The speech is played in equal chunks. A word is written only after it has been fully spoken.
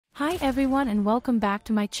Hi everyone and welcome back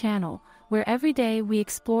to my channel, where every day we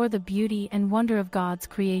explore the beauty and wonder of God's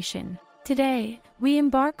creation. Today, we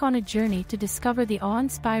embark on a journey to discover the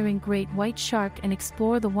awe-inspiring great white shark and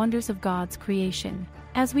explore the wonders of God's creation.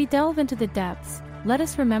 As we delve into the depths, let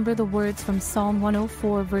us remember the words from Psalm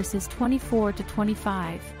 104 verses 24 to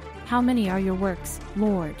 25. How many are your works,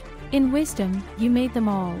 Lord? In wisdom, you made them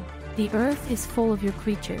all. The earth is full of your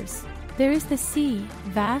creatures. There is the sea,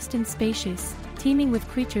 vast and spacious, teeming with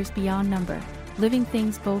creatures beyond number, living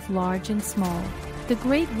things both large and small. The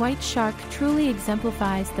great white shark truly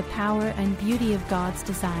exemplifies the power and beauty of God's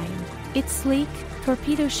design. Its sleek,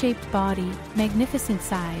 torpedo-shaped body, magnificent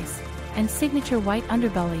size, and signature white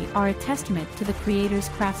underbelly are a testament to the Creator's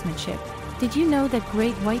craftsmanship. Did you know that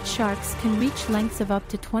great white sharks can reach lengths of up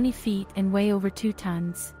to 20 feet and weigh over 2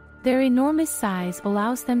 tons? Their enormous size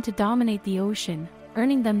allows them to dominate the ocean,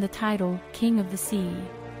 earning them the title, King of the Sea.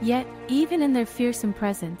 Yet, even in their fearsome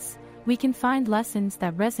presence, we can find lessons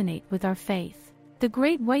that resonate with our faith. The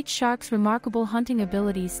great white shark's remarkable hunting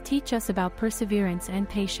abilities teach us about perseverance and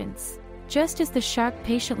patience. Just as the shark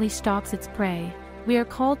patiently stalks its prey, we are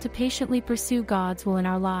called to patiently pursue God's will in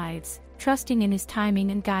our lives, trusting in His timing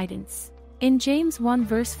and guidance. In James 1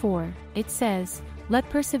 verse 4, it says, "Let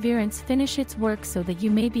perseverance finish its work so that you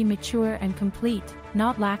may be mature and complete,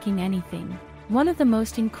 not lacking anything." One of the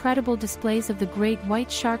most incredible displays of the great white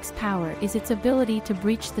shark's power is its ability to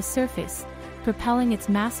breach the surface, propelling its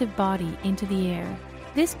massive body into the air.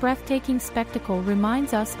 This breathtaking spectacle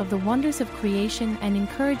reminds us of the wonders of creation and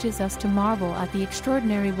encourages us to marvel at the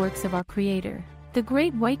extraordinary works of our Creator. The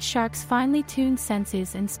great white shark's finely tuned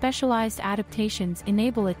senses and specialized adaptations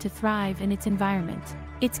enable it to thrive in its environment.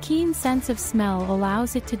 Its keen sense of smell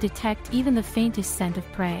allows it to detect even the faintest scent of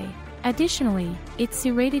prey. Additionally, its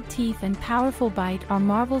serrated teeth and powerful bite are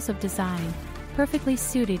marvels of design, perfectly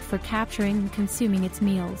suited for capturing and consuming its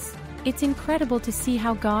meals. It's incredible to see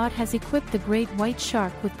how God has equipped the great white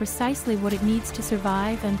shark with precisely what it needs to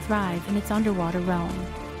survive and thrive in its underwater realm.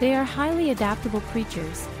 They are highly adaptable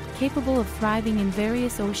creatures, capable of thriving in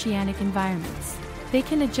various oceanic environments. They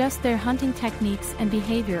can adjust their hunting techniques and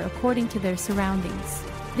behavior according to their surroundings.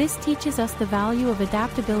 This teaches us the value of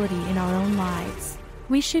adaptability in our own lives.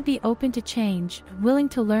 We should be open to change, willing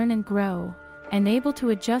to learn and grow, and able to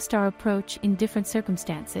adjust our approach in different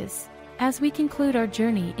circumstances. As we conclude our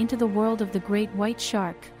journey into the world of the great white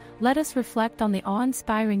shark, let us reflect on the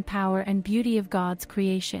awe-inspiring power and beauty of God's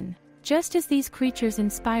creation. Just as these creatures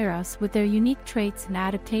inspire us with their unique traits and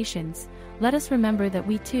adaptations, let us remember that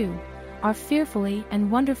we too are fearfully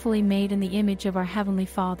and wonderfully made in the image of our Heavenly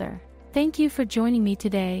Father. Thank you for joining me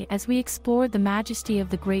today as we explored the majesty of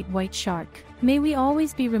the great white shark. May we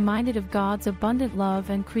always be reminded of God's abundant love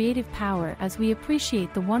and creative power as we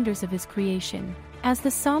appreciate the wonders of His creation. As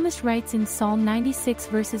the psalmist writes in Psalm 96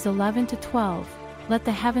 verses 11 to 12, "Let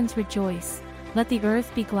the heavens rejoice, let the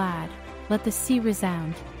earth be glad, let the sea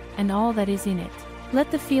resound, and all that is in it.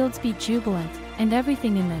 Let the fields be jubilant, and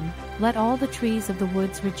everything in them, let all the trees of the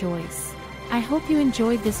woods rejoice." I hope you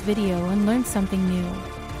enjoyed this video and learned something new.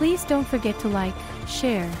 Please don't forget to like,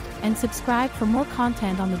 share, and subscribe for more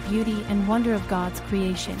content on the beauty and wonder of God's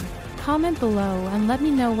creation. Comment below and let me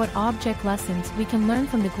know what object lessons we can learn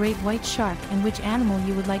from the great white shark and which animal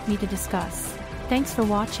you would like me to discuss. Thanks for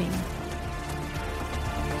watching.